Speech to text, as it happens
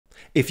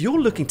If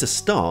you're looking to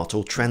start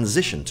or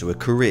transition to a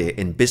career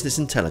in business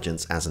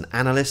intelligence as an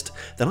analyst,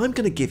 then I'm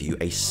going to give you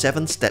a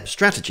 7-step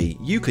strategy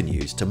you can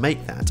use to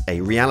make that a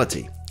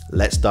reality.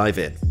 Let's dive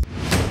in.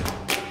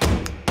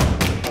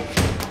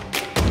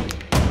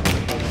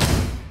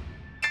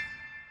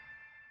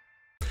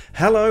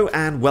 Hello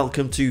and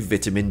welcome to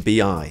Vitamin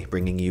BI,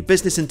 bringing you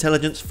business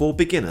intelligence for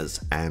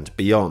beginners and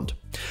beyond.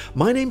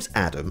 My name's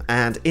Adam,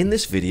 and in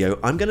this video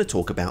I'm going to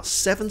talk about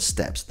 7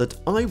 steps that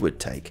I would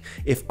take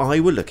if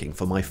I were looking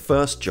for my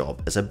first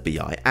job as a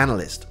BI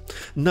analyst,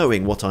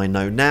 knowing what I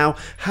know now,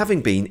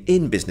 having been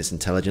in business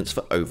intelligence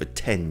for over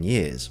 10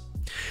 years.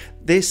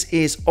 This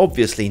is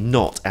obviously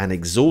not an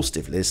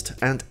exhaustive list,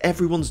 and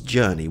everyone's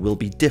journey will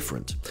be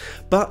different.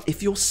 But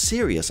if you're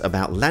serious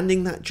about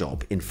landing that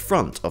job in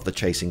front of the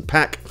chasing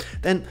pack,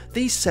 then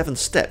these 7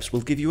 steps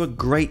will give you a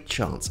great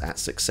chance at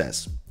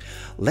success.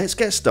 Let's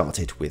get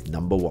started with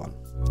number 1.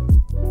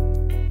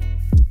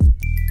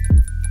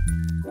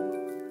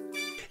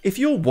 If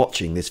you're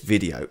watching this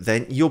video,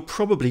 then you're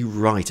probably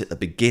right at the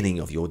beginning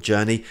of your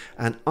journey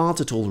and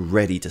aren't at all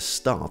ready to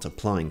start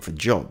applying for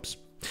jobs.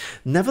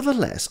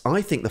 Nevertheless,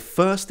 I think the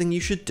first thing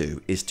you should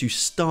do is to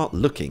start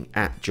looking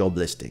at job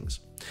listings.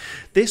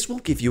 This will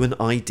give you an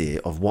idea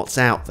of what's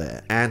out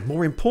there and,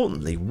 more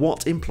importantly,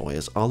 what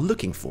employers are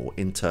looking for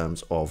in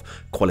terms of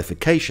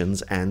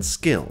qualifications and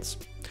skills.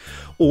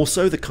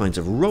 Also, the kinds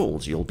of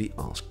roles you'll be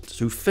asked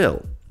to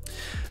fill.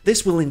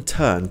 This will in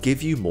turn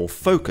give you more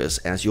focus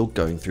as you're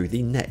going through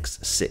the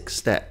next 6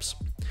 steps.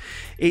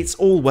 It's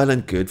all well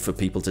and good for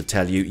people to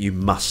tell you you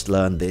must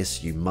learn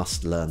this, you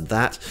must learn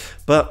that,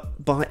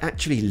 but by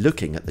actually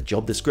looking at the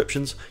job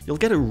descriptions, you'll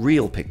get a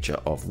real picture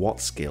of what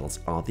skills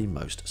are the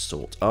most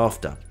sought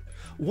after.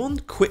 One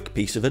quick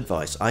piece of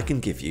advice I can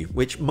give you,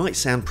 which might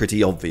sound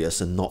pretty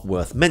obvious and not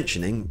worth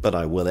mentioning, but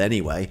I will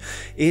anyway,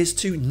 is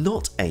to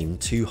not aim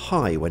too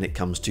high when it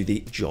comes to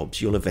the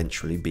jobs you'll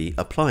eventually be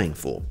applying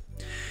for.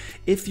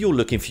 If you're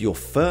looking for your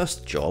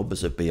first job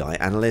as a BI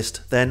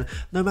analyst, then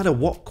no matter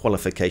what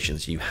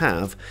qualifications you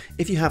have,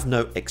 if you have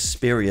no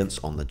experience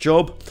on the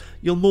job,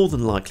 you'll more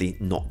than likely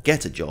not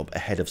get a job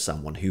ahead of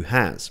someone who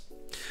has.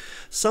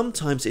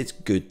 Sometimes it's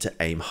good to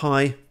aim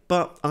high,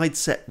 but I'd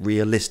set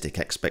realistic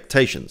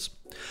expectations.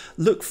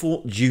 Look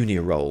for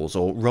junior roles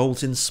or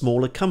roles in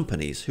smaller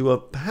companies who are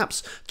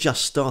perhaps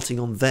just starting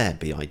on their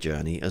BI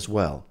journey as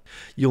well.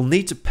 You'll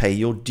need to pay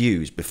your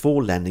dues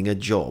before landing a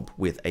job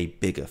with a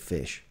bigger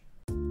fish.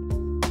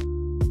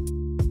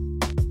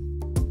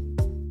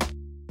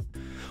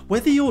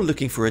 Whether you're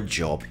looking for a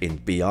job in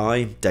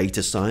BI,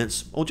 data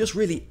science, or just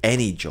really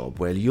any job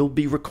where you'll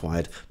be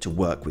required to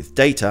work with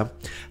data,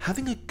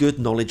 having a good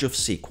knowledge of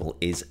SQL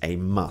is a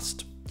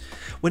must.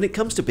 When it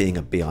comes to being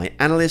a BI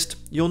analyst,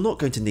 you're not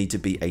going to need to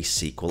be a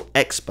SQL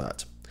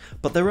expert,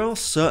 but there are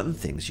certain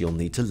things you'll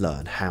need to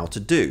learn how to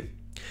do.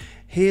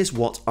 Here's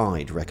what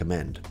I'd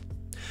recommend.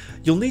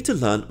 You'll need to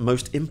learn,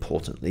 most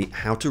importantly,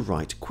 how to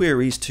write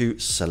queries to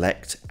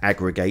select,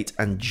 aggregate,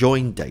 and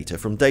join data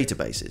from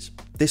databases.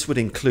 This would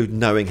include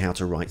knowing how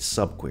to write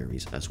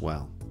subqueries as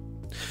well.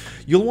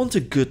 You'll want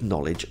a good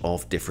knowledge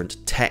of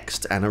different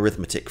text and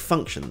arithmetic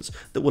functions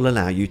that will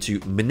allow you to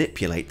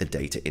manipulate the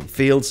data in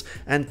fields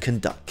and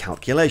conduct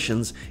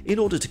calculations in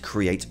order to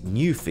create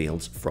new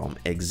fields from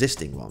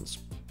existing ones.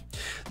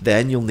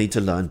 Then you'll need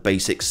to learn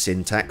basic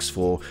syntax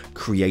for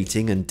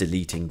creating and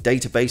deleting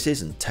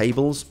databases and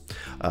tables,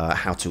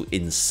 how to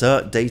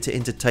insert data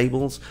into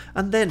tables,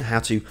 and then how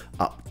to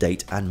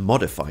update and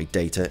modify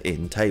data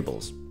in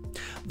tables.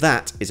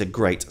 That is a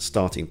great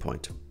starting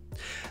point.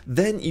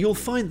 Then you'll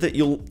find that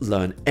you'll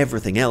learn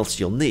everything else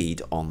you'll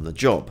need on the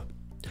job.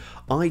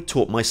 I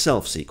taught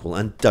myself SQL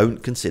and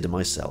don't consider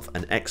myself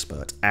an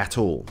expert at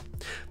all,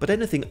 but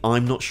anything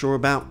I'm not sure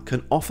about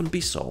can often be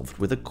solved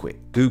with a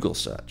quick Google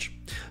search.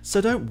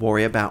 So don't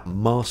worry about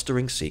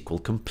mastering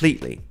SQL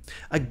completely.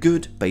 A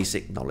good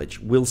basic knowledge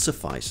will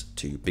suffice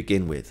to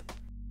begin with.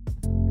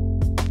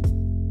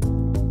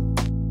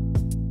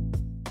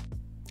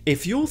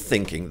 If you're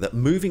thinking that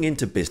moving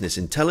into business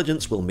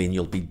intelligence will mean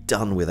you'll be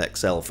done with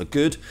Excel for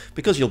good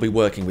because you'll be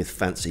working with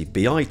fancy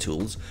BI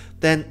tools,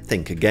 then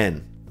think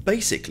again.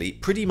 Basically,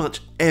 pretty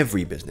much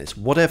every business,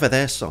 whatever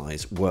their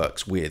size,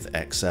 works with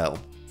Excel.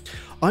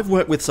 I've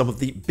worked with some of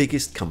the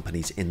biggest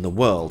companies in the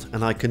world,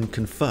 and I can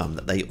confirm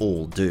that they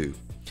all do.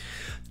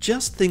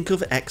 Just think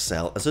of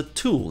Excel as a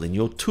tool in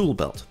your tool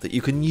belt that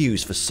you can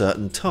use for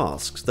certain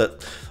tasks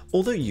that,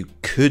 although you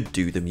could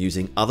do them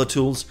using other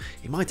tools,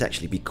 it might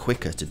actually be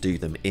quicker to do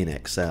them in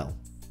Excel.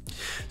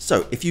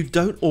 So if you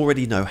don't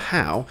already know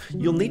how,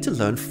 you'll need to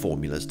learn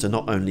formulas to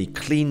not only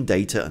clean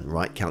data and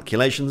write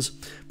calculations,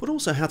 but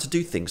also how to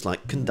do things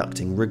like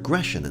conducting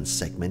regression and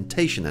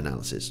segmentation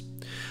analysis.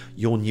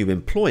 Your new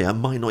employer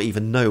might not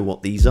even know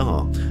what these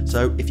are,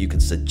 so if you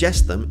can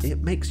suggest them,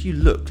 it makes you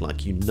look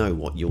like you know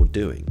what you're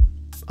doing.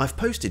 I've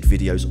posted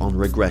videos on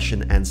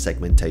regression and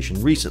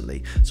segmentation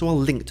recently, so I'll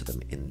link to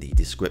them in the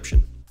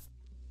description.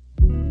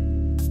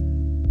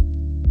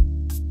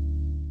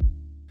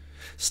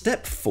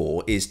 Step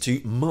 4 is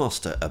to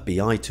master a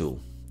BI tool.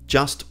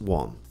 Just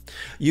one.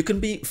 You can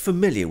be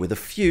familiar with a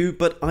few,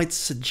 but I'd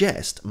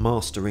suggest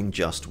mastering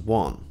just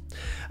one.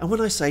 And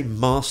when I say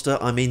master,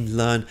 I mean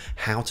learn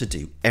how to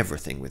do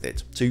everything with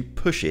it, to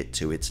push it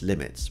to its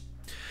limits.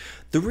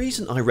 The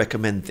reason I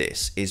recommend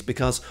this is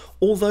because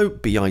although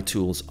BI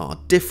tools are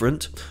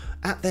different,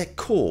 at their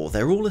core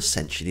they're all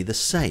essentially the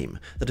same,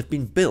 that have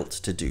been built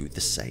to do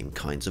the same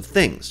kinds of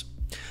things.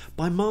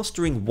 By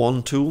mastering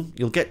one tool,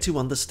 you'll get to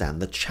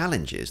understand the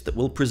challenges that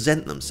will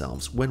present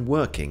themselves when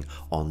working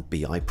on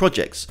BI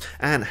projects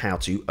and how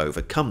to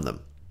overcome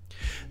them.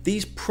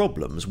 These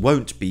problems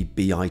won't be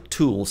BI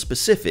tool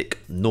specific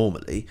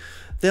normally,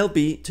 they'll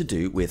be to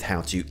do with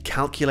how to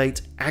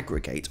calculate,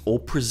 aggregate or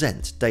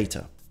present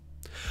data.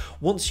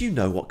 Once you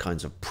know what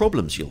kinds of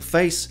problems you'll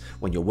face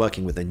when you're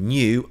working with a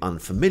new,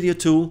 unfamiliar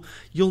tool,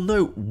 you'll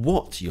know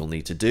what you'll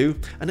need to do,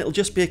 and it'll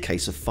just be a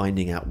case of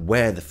finding out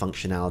where the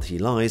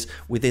functionality lies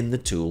within the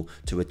tool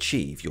to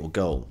achieve your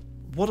goal.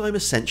 What I'm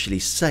essentially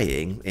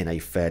saying, in a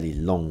fairly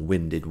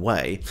long-winded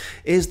way,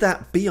 is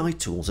that BI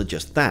tools are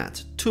just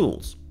that,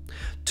 tools.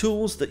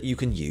 Tools that you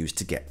can use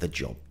to get the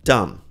job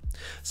done.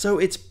 So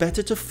it's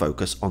better to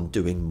focus on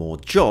doing more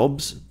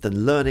jobs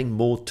than learning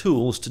more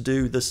tools to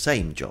do the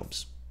same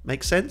jobs.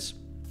 Make sense?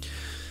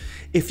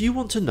 If you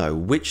want to know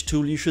which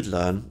tool you should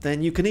learn,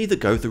 then you can either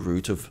go the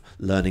route of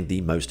learning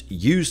the most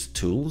used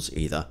tools,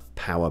 either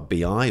Power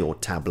BI or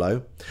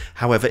Tableau.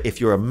 However,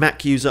 if you're a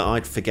Mac user,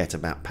 I'd forget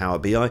about Power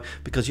BI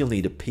because you'll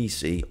need a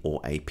PC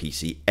or a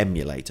PC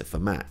emulator for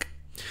Mac.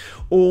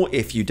 Or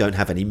if you don't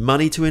have any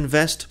money to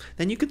invest,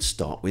 then you could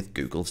start with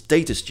Google's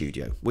Data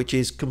Studio, which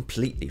is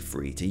completely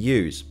free to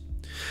use.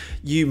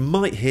 You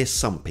might hear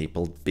some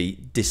people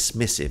be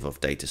dismissive of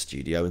Data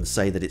Studio and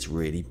say that it's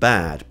really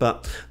bad,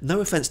 but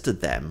no offense to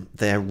them,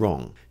 they're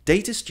wrong.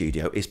 Data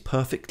Studio is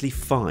perfectly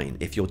fine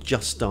if you're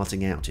just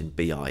starting out in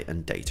BI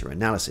and data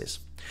analysis.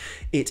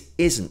 It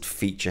isn't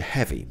feature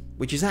heavy,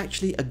 which is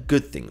actually a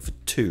good thing for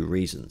two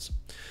reasons.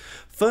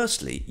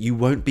 Firstly, you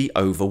won't be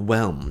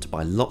overwhelmed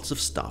by lots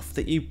of stuff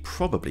that you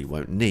probably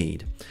won't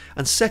need.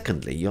 And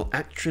secondly, you'll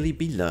actually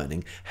be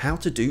learning how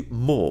to do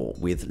more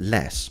with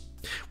less,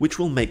 which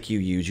will make you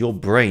use your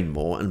brain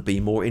more and be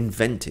more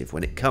inventive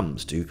when it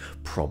comes to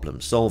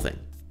problem solving.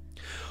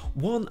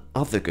 One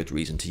other good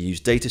reason to use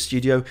Data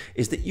Studio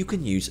is that you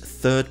can use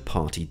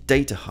third-party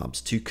data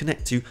hubs to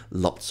connect to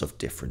lots of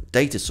different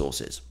data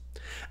sources.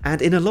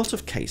 And in a lot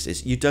of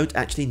cases, you don't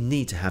actually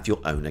need to have your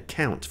own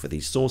account for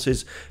these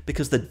sources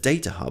because the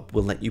data hub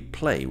will let you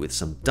play with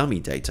some dummy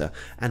data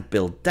and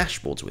build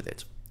dashboards with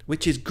it,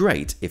 which is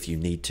great if you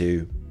need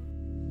to.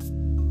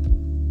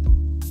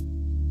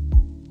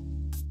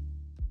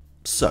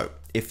 So,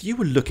 if you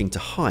were looking to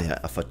hire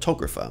a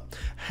photographer,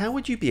 how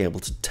would you be able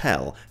to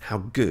tell how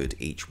good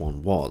each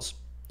one was?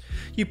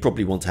 You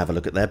probably want to have a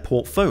look at their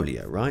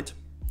portfolio, right?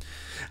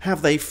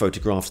 Have they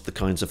photographed the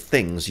kinds of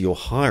things you're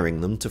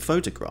hiring them to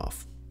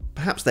photograph?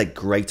 Perhaps they're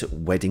great at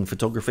wedding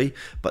photography,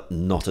 but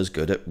not as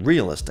good at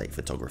real estate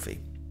photography.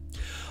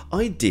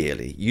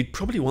 Ideally, you'd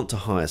probably want to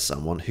hire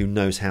someone who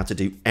knows how to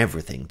do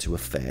everything to a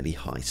fairly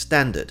high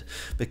standard,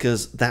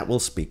 because that will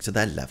speak to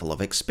their level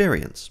of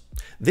experience.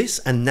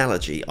 This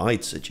analogy,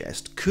 I'd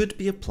suggest, could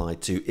be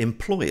applied to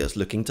employers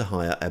looking to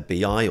hire a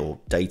BI or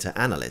data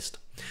analyst.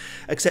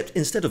 Except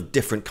instead of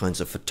different kinds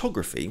of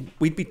photography,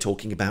 we'd be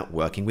talking about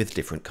working with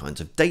different kinds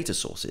of data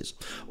sources,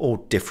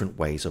 or different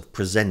ways of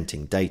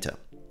presenting data.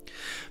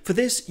 For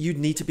this, you'd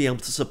need to be able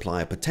to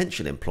supply a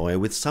potential employer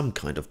with some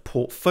kind of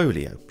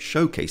portfolio,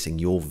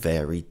 showcasing your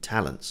varied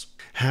talents.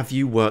 Have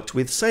you worked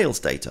with sales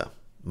data,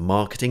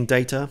 marketing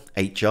data,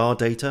 HR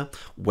data,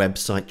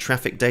 website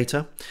traffic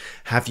data?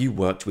 Have you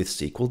worked with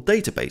SQL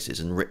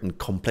databases and written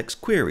complex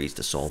queries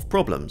to solve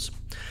problems?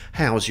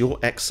 How's your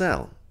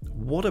Excel?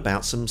 What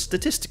about some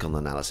statistical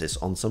analysis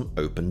on some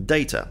open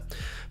data?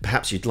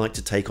 Perhaps you'd like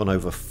to take on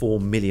over 4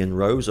 million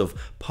rows of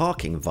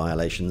parking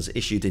violations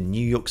issued in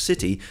New York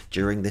City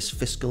during this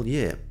fiscal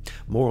year.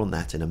 More on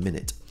that in a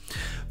minute.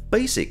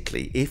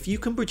 Basically, if you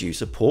can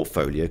produce a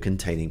portfolio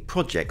containing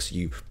projects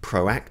you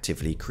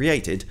proactively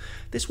created,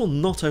 this will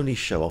not only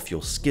show off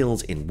your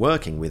skills in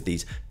working with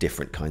these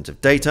different kinds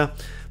of data,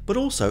 but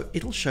also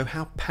it'll show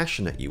how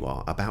passionate you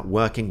are about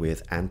working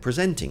with and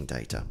presenting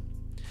data.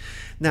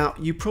 Now,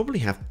 you probably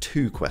have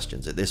two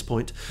questions at this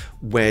point.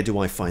 Where do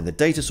I find the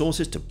data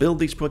sources to build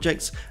these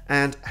projects,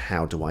 and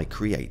how do I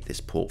create this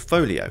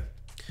portfolio?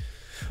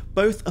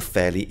 Both are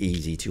fairly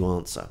easy to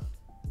answer.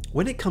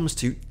 When it comes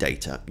to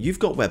data, you've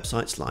got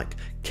websites like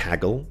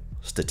Kaggle,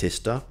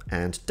 Statista,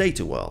 and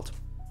DataWorld.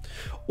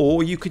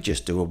 Or you could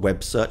just do a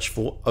web search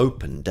for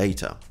open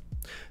data.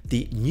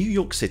 The New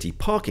York City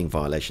parking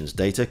violations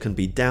data can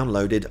be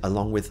downloaded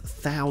along with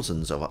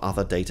thousands of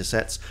other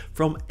datasets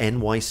from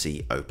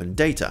NYC Open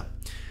Data.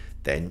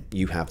 Then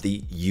you have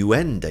the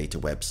UN data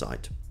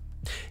website.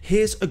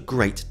 Here's a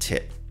great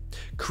tip.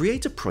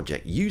 Create a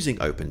project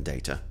using open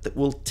data that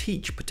will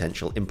teach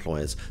potential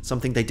employers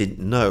something they didn't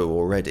know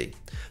already.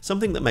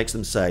 Something that makes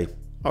them say,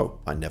 "Oh,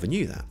 I never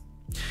knew that."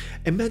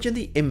 Imagine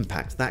the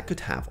impact that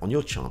could have on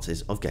your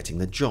chances of getting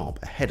the job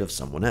ahead of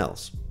someone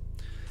else.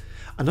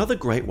 Another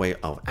great way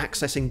of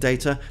accessing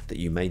data that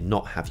you may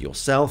not have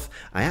yourself,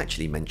 I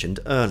actually mentioned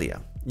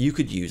earlier. You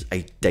could use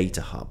a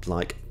data hub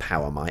like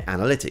Power My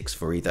Analytics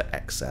for either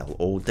Excel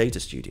or Data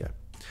Studio.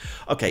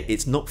 Okay,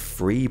 it's not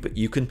free, but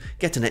you can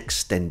get an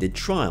extended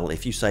trial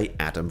if you say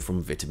Adam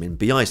from Vitamin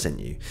BI sent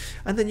you,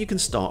 and then you can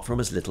start from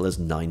as little as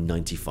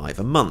 $9.95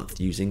 a month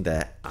using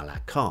their a la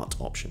carte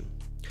option.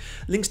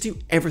 Links to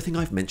everything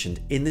I've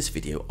mentioned in this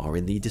video are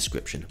in the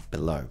description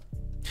below.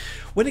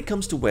 When it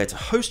comes to where to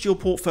host your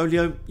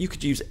portfolio, you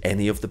could use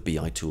any of the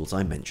BI tools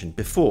I mentioned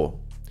before.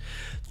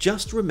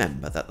 Just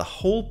remember that the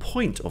whole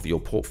point of your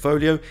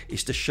portfolio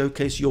is to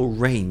showcase your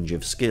range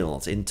of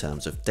skills in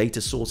terms of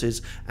data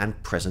sources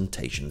and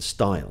presentation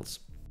styles.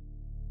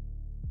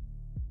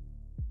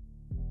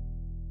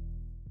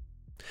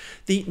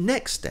 The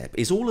next step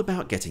is all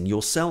about getting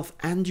yourself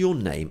and your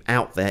name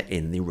out there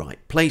in the right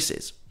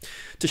places,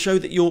 to show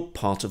that you're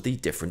part of the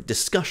different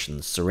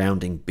discussions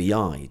surrounding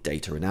BI,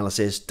 data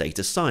analysis,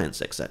 data science,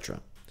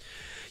 etc.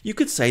 You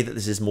could say that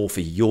this is more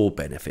for your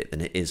benefit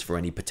than it is for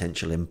any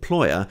potential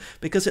employer,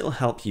 because it'll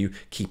help you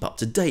keep up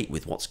to date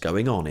with what's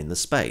going on in the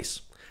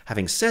space.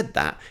 Having said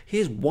that,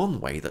 here's one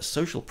way that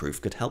social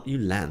proof could help you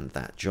land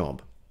that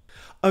job.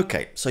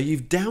 Okay, so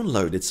you've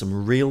downloaded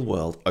some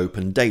real-world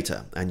open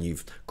data and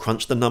you've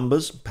crunched the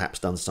numbers, perhaps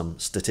done some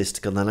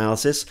statistical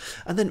analysis,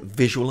 and then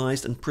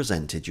visualized and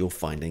presented your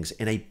findings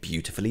in a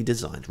beautifully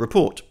designed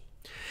report.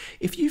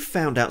 If you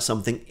found out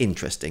something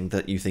interesting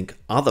that you think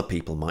other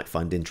people might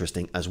find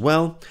interesting as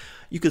well,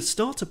 you could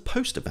start to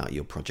post about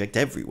your project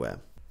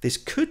everywhere. This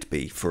could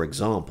be, for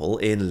example,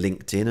 in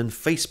LinkedIn and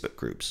Facebook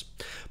groups.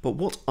 But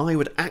what I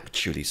would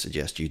actually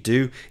suggest you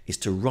do is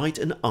to write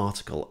an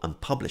article and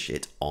publish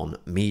it on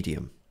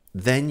Medium.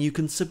 Then you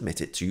can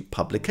submit it to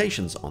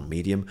publications on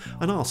Medium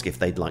and ask if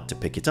they'd like to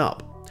pick it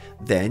up.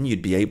 Then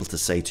you'd be able to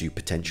say to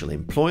potential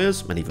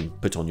employers and even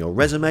put on your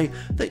resume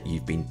that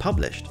you've been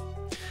published.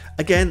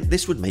 Again,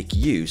 this would make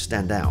you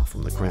stand out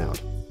from the crowd.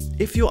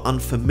 If you're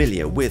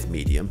unfamiliar with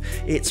Medium,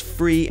 it's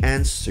free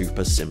and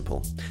super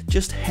simple.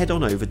 Just head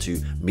on over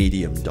to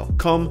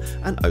medium.com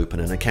and open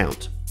an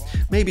account.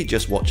 Maybe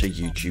just watch a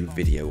YouTube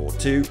video or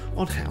two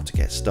on how to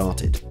get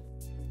started.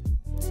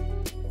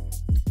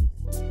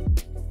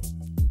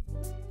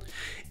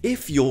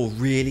 If you're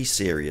really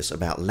serious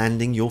about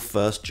landing your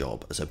first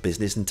job as a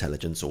business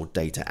intelligence or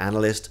data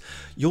analyst,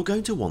 you're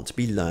going to want to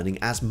be learning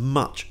as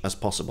much as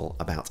possible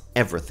about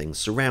everything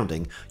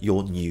surrounding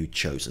your new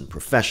chosen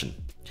profession.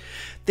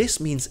 This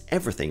means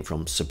everything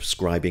from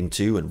subscribing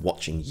to and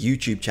watching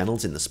YouTube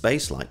channels in the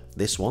space like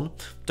this one,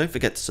 don't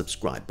forget to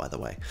subscribe by the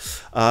way,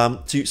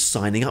 to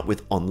signing up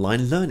with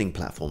online learning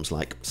platforms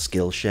like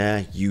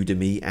Skillshare,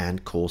 Udemy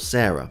and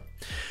Coursera.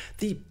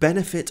 The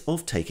benefit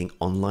of taking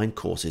online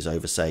courses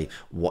over, say,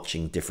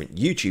 watching different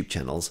YouTube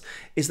channels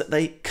is that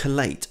they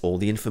collate all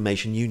the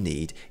information you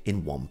need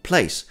in one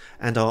place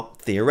and are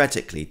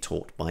theoretically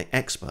taught by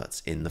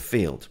experts in the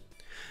field.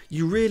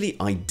 You really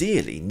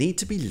ideally need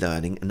to be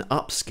learning and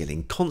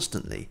upskilling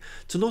constantly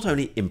to not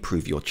only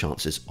improve your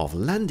chances of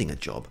landing a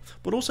job,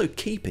 but also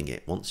keeping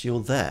it once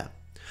you're there.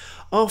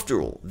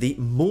 After all, the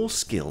more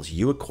skills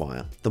you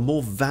acquire, the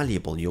more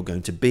valuable you're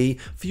going to be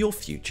for your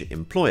future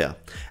employer,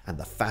 and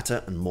the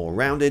fatter and more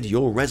rounded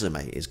your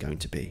resume is going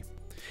to be.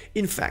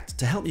 In fact,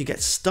 to help you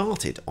get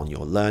started on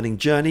your learning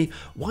journey,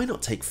 why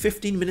not take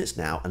 15 minutes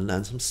now and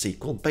learn some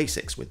SQL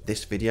basics with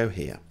this video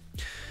here.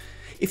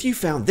 If you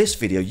found this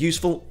video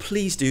useful,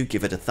 please do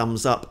give it a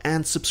thumbs up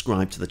and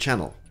subscribe to the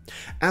channel.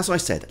 As I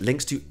said,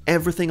 links to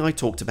everything I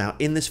talked about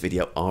in this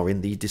video are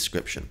in the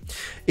description.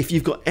 If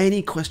you've got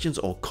any questions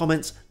or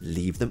comments,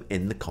 leave them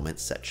in the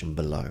comments section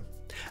below.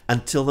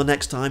 Until the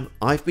next time,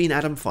 I've been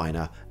Adam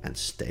Finer, and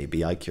stay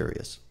BI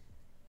curious.